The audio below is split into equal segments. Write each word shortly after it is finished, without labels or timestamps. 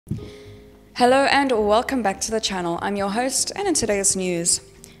Hello and welcome back to the channel. I'm your host, and in today's news,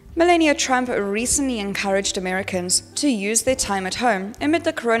 Melania Trump recently encouraged Americans to use their time at home amid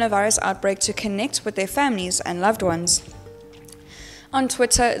the coronavirus outbreak to connect with their families and loved ones. On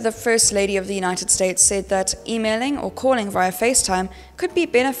Twitter, the First Lady of the United States said that emailing or calling via FaceTime could be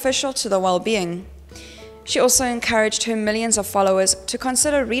beneficial to the well-being. She also encouraged her millions of followers to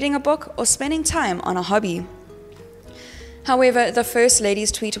consider reading a book or spending time on a hobby. However, the First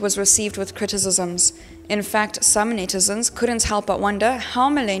Lady's tweet was received with criticisms. In fact, some netizens couldn't help but wonder how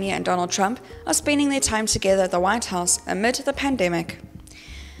Melania and Donald Trump are spending their time together at the White House amid the pandemic.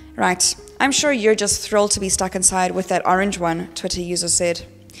 Right, I'm sure you're just thrilled to be stuck inside with that orange one, Twitter user said.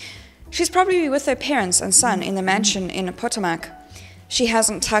 She's probably with her parents and son in the mansion in Potomac. She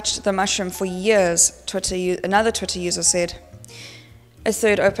hasn't touched the mushroom for years, another Twitter user said. A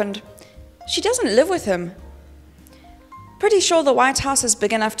third opened, "She doesn't live with him. Pretty sure the White House is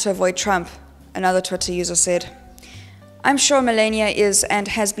big enough to avoid Trump," another Twitter user said. "I'm sure Melania is and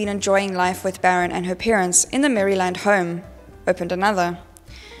has been enjoying life with Barron and her parents in the Maryland home," opened another.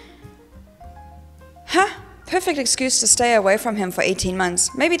 Perfect excuse to stay away from him for 18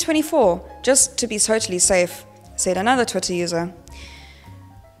 months, maybe 24, just to be totally safe," said another Twitter user.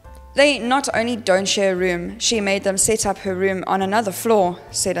 "They not only don't share a room, she made them set up her room on another floor,"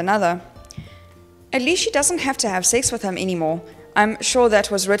 said another. "At least she doesn't have to have sex with him anymore. I'm sure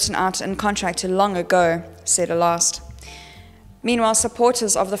that was written out in contract long ago," said a last. Meanwhile,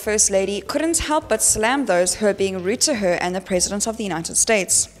 supporters of the First Lady couldn't help but slam those who are being rude to her and the President of the United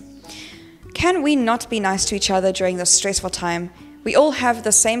States. "Can we not be nice to each other during this stressful time? We all have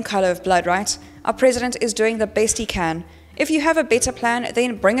the same color of blood, right? Our President is doing the best he can. If you have a better plan,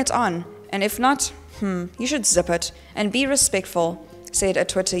 then bring it on. And if not, you should zip it and be respectful," said a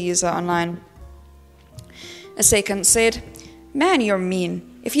Twitter user online. A second said, "Man, you're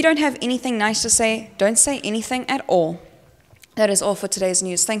mean. If you don't have anything nice to say, don't say anything at all." That is all for today's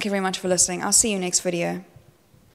news. Thank you very much for listening. I'll see you next video.